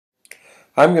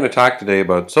I'm going to talk today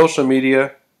about social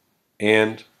media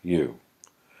and you.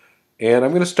 And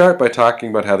I'm going to start by talking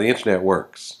about how the internet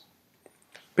works.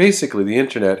 Basically, the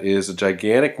internet is a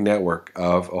gigantic network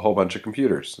of a whole bunch of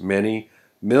computers. Many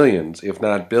millions, if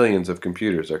not billions, of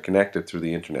computers are connected through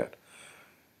the internet.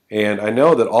 And I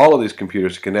know that all of these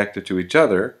computers are connected to each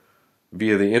other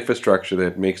via the infrastructure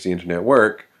that makes the internet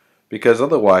work, because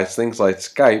otherwise things like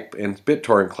Skype and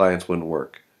BitTorrent clients wouldn't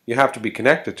work. You have to be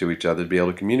connected to each other to be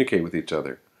able to communicate with each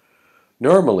other.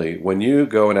 Normally, when you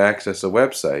go and access a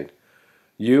website,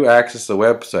 you access the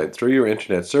website through your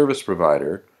internet service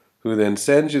provider, who then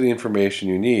sends you the information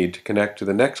you need to connect to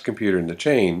the next computer in the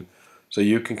chain so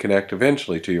you can connect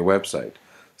eventually to your website.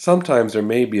 Sometimes there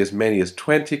may be as many as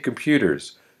 20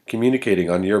 computers communicating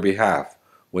on your behalf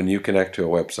when you connect to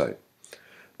a website.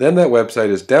 Then that website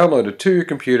is downloaded to your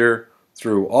computer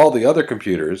through all the other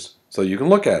computers so you can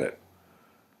look at it.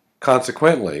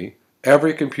 Consequently,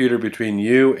 every computer between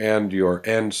you and your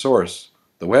end source,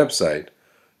 the website,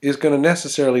 is going to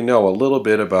necessarily know a little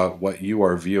bit about what you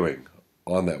are viewing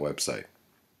on that website.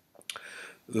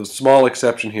 The small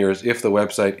exception here is if the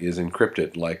website is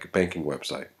encrypted, like a banking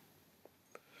website.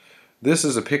 This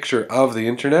is a picture of the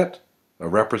internet, a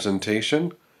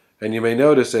representation, and you may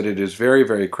notice that it is very,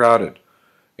 very crowded.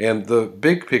 And the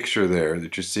big picture there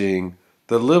that you're seeing,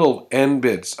 the little n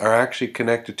bits are actually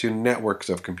connected to networks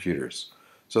of computers.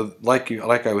 So like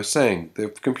I was saying,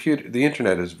 the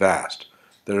internet is vast.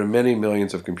 There are many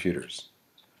millions of computers.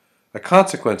 A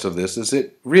consequence of this is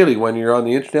that really when you're on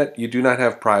the internet, you do not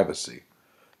have privacy.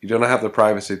 You do not have the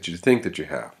privacy that you think that you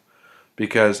have.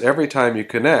 Because every time you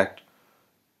connect,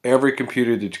 every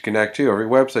computer that you connect to, every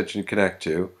website you connect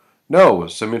to,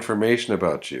 knows some information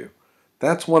about you.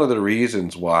 That's one of the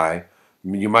reasons why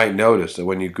you might notice that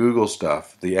when you Google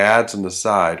stuff, the ads on the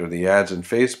side or the ads in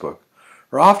Facebook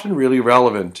are often really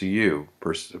relevant to you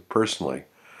personally.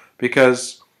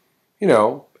 Because,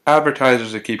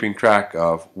 advertisers are keeping track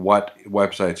of what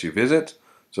websites you visit,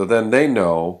 so then they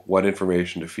know what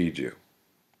information to feed you.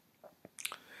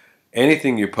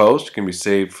 Anything you post can be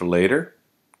saved for later.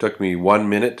 It took me 1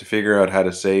 minute to figure out how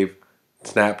to save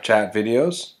Snapchat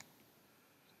videos.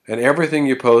 And everything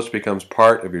you post becomes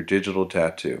part of your digital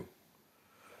tattoo.